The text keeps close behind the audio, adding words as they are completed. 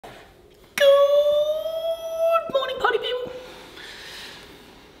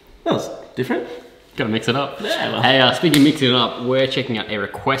Different? Gotta mix it up. Yeah, well. Hey, speaking of mixing it up, we're checking out a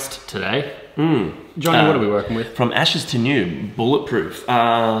request today. Johnny, what are we working with? From Ashes to New, Bulletproof.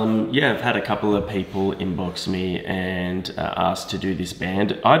 Yeah, I've had a couple of people inbox me and ask to do this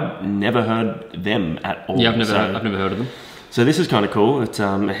band. I'd never heard them at all. Yeah, I've never heard of them. So this is kind of cool. It's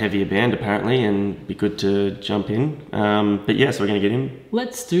a heavier band apparently, and be good to jump in. But yeah, so we're gonna get in.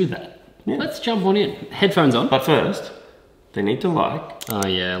 Let's do that. Yeah. Let's jump on in. Headphones on. But first, they need to like. Oh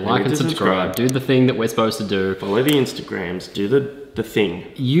yeah, like and subscribe. Do the thing that we're supposed to do. Follow the Instagrams. Do the thing.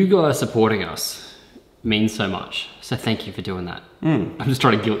 You guys supporting us means so much. So thank you for doing that. I'm just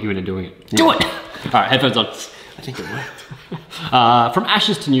trying to guilt you into doing it. Yeah. Do it! All right, headphones on. I think it worked. From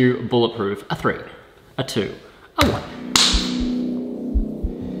Ashes to New, Bulletproof, a 3, a 2, a 1.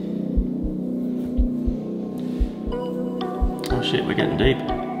 Oh shit, we're getting deep.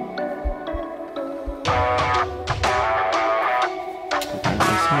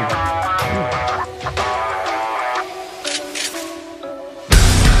 Apparently so.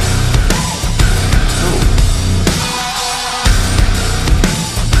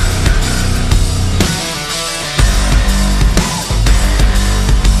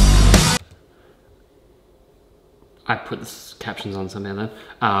 I put the captions on somehow then.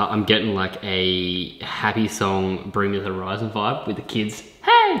 I'm getting like a happy song, Bring Me the Horizon vibe with the kids.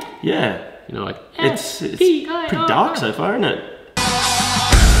 Hey! Yeah. You know, like, It's pretty dark so far, isn't it?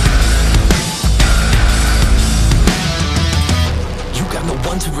 You got no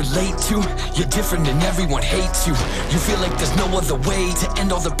one to relate to. You're different and everyone hates you. You feel like there's no other way to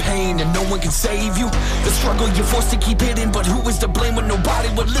end all the pain and no one can save you. The struggle you're forced to keep hidden, but who is to blame when nobody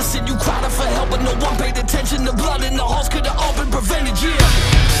would listen? You cried out for help but no one paid attention. The blood in the halls could have all been prevented, yeah.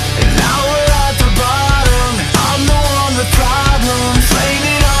 And now we're at the bottom. I'm the one with problems. Blame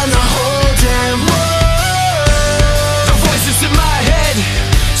it on the whole damn world. The voices in my head,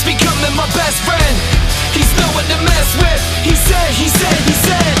 it's becoming my best friend. He's no one to mess with. He said, he said, he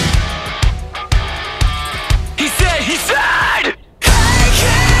said. He said, he said. Hey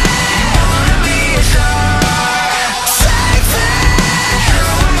kid, you wanna be a star? Take that,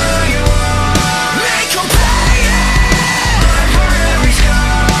 show 'em who you are. Make 'em pay it, learn for every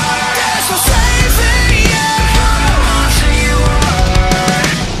scar. There's no saving you from the monster you are.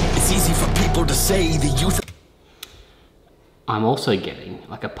 It's easy for people to say the youth. I'm also getting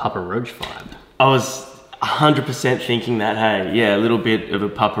like a Papa Roach vibe. I was 100% thinking that, hey, yeah, a little bit of a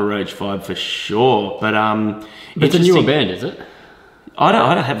Papa Roach vibe for sure. But It's a newer band, is it? I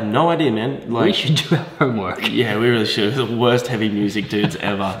have no idea, man. Like, We should do our homework. yeah, we really should. We're the worst heavy music dudes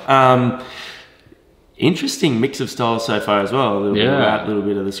ever. Interesting mix of styles so far as well. A little bit of rap, a little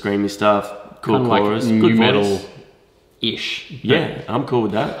bit of the screamy stuff. Cool Kinda chorus, like good new voice. metal-ish. Yeah, I'm cool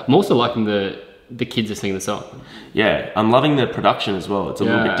with that. I'm also liking the kids are singing the song. Yeah, I'm loving the production as well. It's a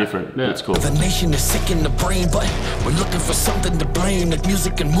little bit different. Yeah. It's cool. The nation is sick in the brain, but we're looking for something to blame. Like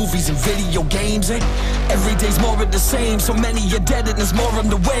music and movies and video games. And every day's more of the same. So many are dead and there's more on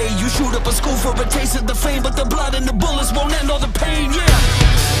the way. You shoot up a school for a taste of the fame, but the blood and the bullets won't end all the pain, yeah.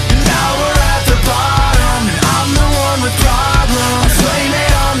 Now we're at the bottom. I'm the one with problems. Blame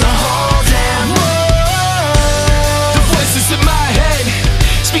it on the whole damn world. The voices in my head,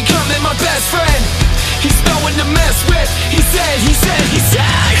 it's becoming my best friend. He's no one to mess with. He said, he said, he said.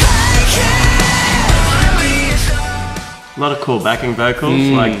 Hey kid, wanna be a star? A lot of cool backing vocals,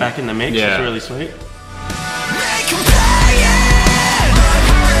 like back in the mix. Yeah. It's really sweet. Make 'em pay it, learn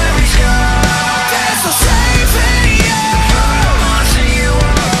for every scar. There's no saving you from the monster you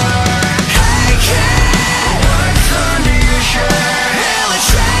are. Hey kid, what's under your shirt? Will it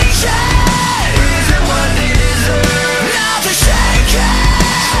change it? Is it what they deserve? Now they're shaking.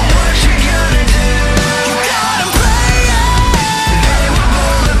 So what you gonna do? You gotta play it. They were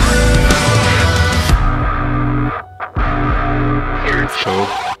bulletproof. Cool.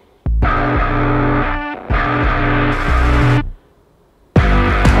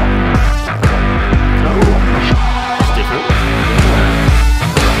 It's different.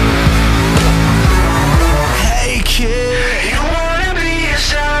 Hey kid, you wanna be a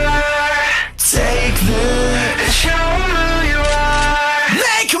star? Take this and show 'em who you are.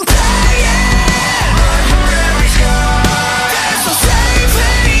 Make 'em pay it, learn for every scar. There's no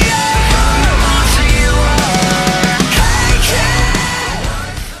saving you from the monster you are. Hey kid,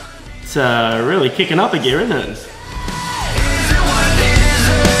 It's really kicking up a gear, isn't it? is it what they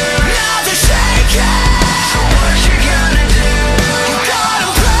deserve? Now they're shaking. So what you gonna do? You gotta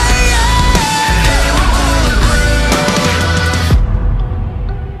play it. They were bulletproof.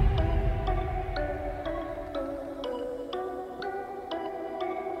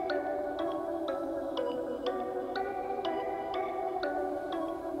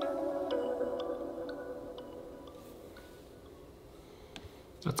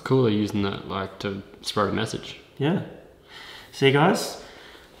 That's cool. They're using that like to spread a message. Yeah. See, guys,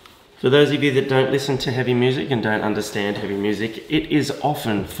 for those of you that don't listen to heavy music and don't understand heavy music, it is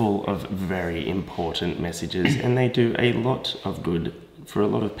often full of very important messages, and they do a lot of good for a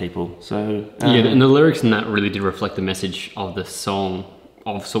lot of people. So yeah, and the lyrics in that really did reflect the message of the song,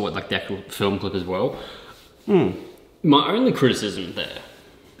 of sort of like the actual film clip as well. My only criticism there,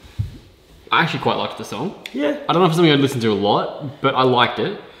 I actually quite liked the song. Yeah. I don't know if it's something I'd listen to a lot, but I liked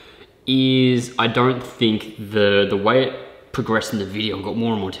it. Is I don't think the way it progressed in the video and got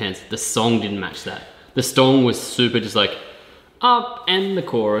more and more tense, the song didn't match that. The song was super just like up and the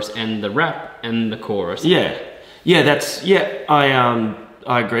chorus and the rap and the chorus. Yeah.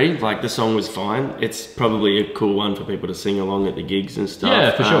 I agree. Like, the song was fine. It's probably a cool one for people to sing along at the gigs and stuff.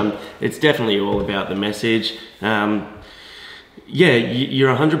 Yeah, for sure. It's definitely all about the message. Yeah,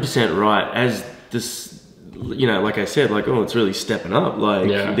 you're 100% right. As this, you know, like I said, like, oh, it's really stepping up.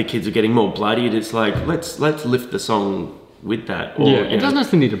 Like, the kids are getting more bloodied. It's like, let's lift the song with that. Or, it doesn't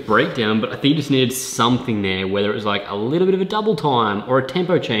necessarily need a breakdown, but I think you just needed something there, whether it was like a little bit of a double time or a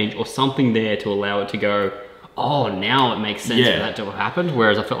tempo change or something there to allow it to go, oh, now it makes sense for that to have happened.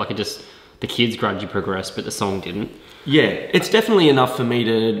 Whereas I felt like the kids gradually progressed, but the song didn't. Yeah, it's definitely enough for me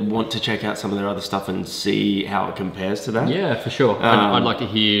to want to check out some of their other stuff and see how it compares to that. Yeah, for sure. I'd like to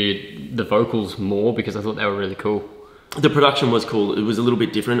hear the vocals more because I thought they were really cool. The production was cool. It was a little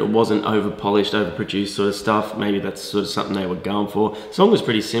bit different. It wasn't over-polished, over-produced sort of stuff. Maybe that's sort of something they were going for. The song was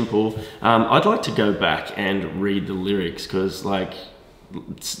pretty simple. I'd like to go back and read the lyrics because, like,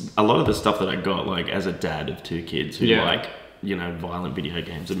 a lot of the stuff that I got, like, as a dad of two kids who like, you know, violent video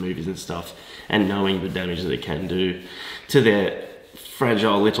games and movies and stuff, and knowing the damage that it can do to their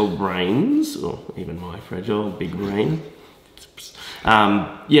fragile little brains, or even my fragile big brain.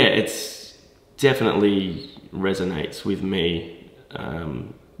 Yeah, it's definitely resonates with me,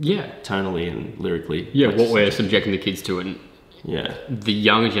 tonally and lyrically. Yeah, what we're subjecting the kids to, and yeah, the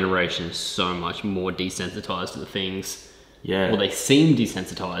younger generation is so much more desensitized to the things. Yeah. Well, they seem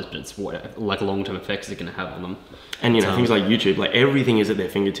desensitized, but it's what like long-term effects they're going to have on them. And you know, things like YouTube, like everything is at their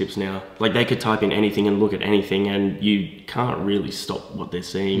fingertips now. Like they could type in anything and look at anything, and you can't really stop what they're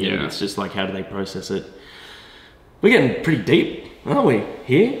seeing. Yeah. And it's just like, how do they process it? We're getting pretty deep, aren't we?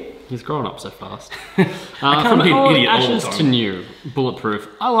 Here. He's growing up so fast. I can't be an idiot all the Ashes time. to New, Bulletproof.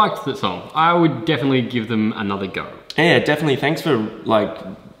 I liked the song. I would definitely give them another go. Yeah, definitely. Thanks for like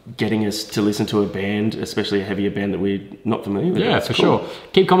getting us to listen to a band, especially a heavier band that we're not familiar with. Yeah, for sure.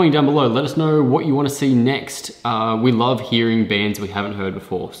 Keep commenting down below. Let us know what you want to see next. We love hearing bands we haven't heard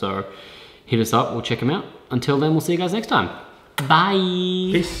before. So hit us up. We'll check them out. Until then, we'll see you guys next time. Bye.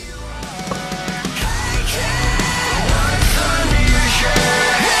 Peace.